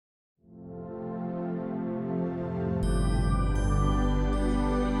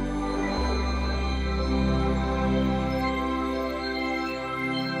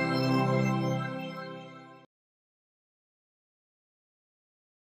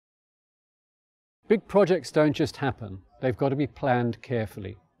Big projects don't just happen. They've got to be planned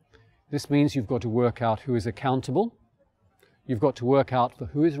carefully. This means you've got to work out who is accountable. You've got to work out for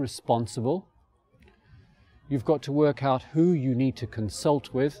who is responsible. You've got to work out who you need to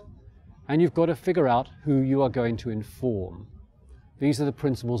consult with. And you've got to figure out who you are going to inform. These are the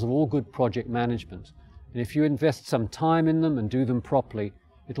principles of all good project management. And if you invest some time in them and do them properly,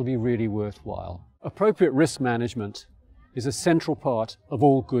 it'll be really worthwhile. Appropriate risk management is a central part of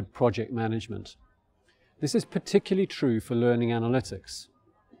all good project management. This is particularly true for learning analytics.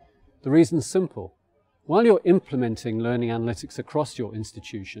 The reason's simple. While you're implementing learning analytics across your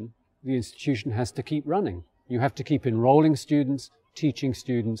institution, the institution has to keep running. You have to keep enrolling students, teaching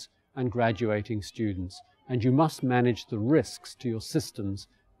students, and graduating students. And you must manage the risks to your systems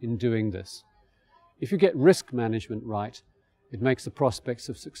in doing this. If you get risk management right, it makes the prospects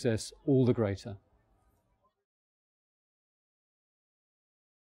of success all the greater.